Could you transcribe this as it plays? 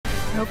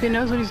Hope he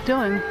knows what he's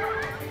doing.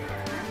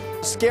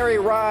 Scary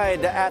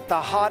ride at the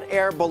Hot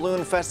Air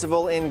Balloon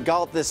Festival in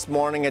Galt this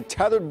morning. A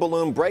tethered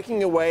balloon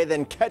breaking away,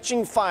 then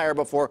catching fire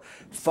before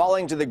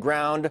falling to the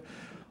ground.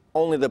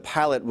 Only the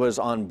pilot was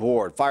on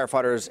board.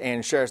 Firefighters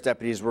and sheriff's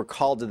deputies were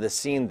called to the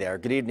scene there.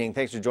 Good evening.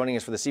 Thanks for joining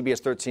us for the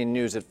CBS 13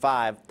 News at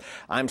 5.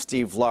 I'm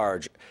Steve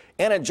Large.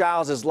 Anna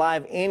Giles is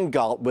live in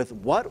Galt with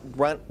what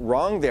went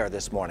wrong there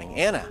this morning.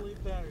 Anna.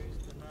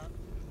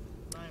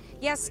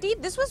 Yeah,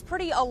 Steve, this was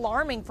pretty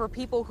alarming for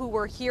people who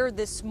were here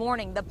this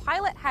morning. The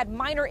pilot had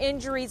minor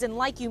injuries, and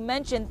like you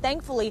mentioned,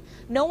 thankfully,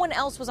 no one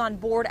else was on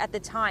board at the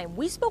time.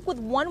 We spoke with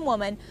one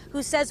woman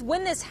who says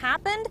when this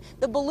happened,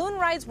 the balloon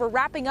rides were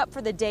wrapping up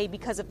for the day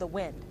because of the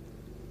wind.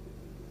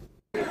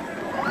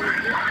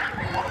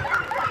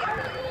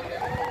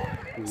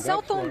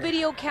 Cell phone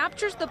video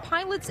captures the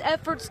pilot's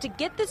efforts to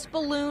get this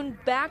balloon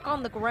back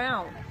on the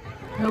ground.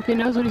 I hope he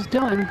knows what he's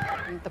doing.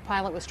 The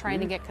pilot was trying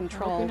to get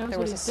control. There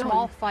was a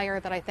small fire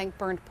that I think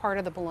burned part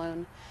of the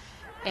balloon,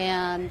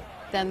 and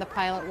then the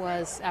pilot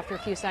was, after a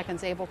few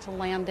seconds, able to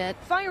land it.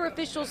 Fire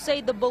officials say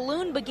the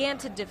balloon began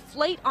to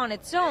deflate on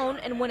its own,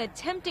 and when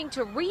attempting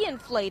to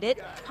re-inflate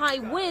it, high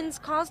winds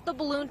caused the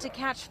balloon to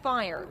catch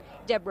fire.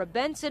 Deborah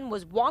Benson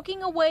was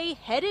walking away,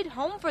 headed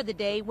home for the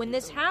day when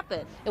this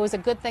happened. It was a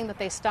good thing that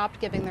they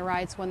stopped giving the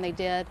rides when they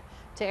did,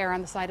 to err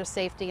on the side of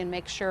safety and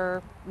make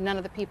sure none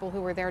of the people who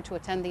were there to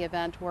attend the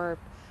event were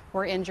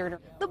injured.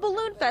 The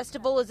Balloon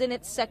Festival is in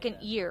its second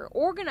year.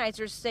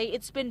 Organizers say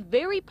it's been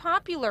very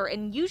popular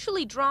and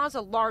usually draws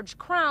a large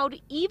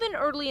crowd, even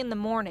early in the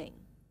morning.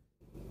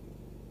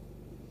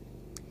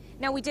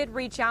 Now, we did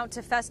reach out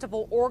to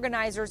festival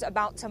organizers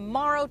about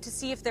tomorrow to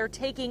see if they're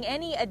taking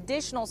any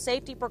additional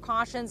safety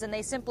precautions, and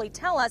they simply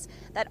tell us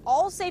that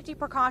all safety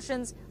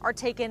precautions are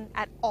taken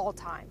at all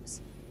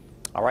times.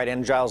 All right,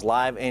 Anna Giles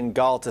live in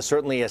Galt.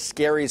 Certainly a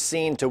scary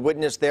scene to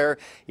witness there,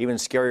 even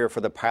scarier for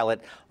the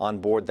pilot on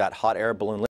board that hot air balloon.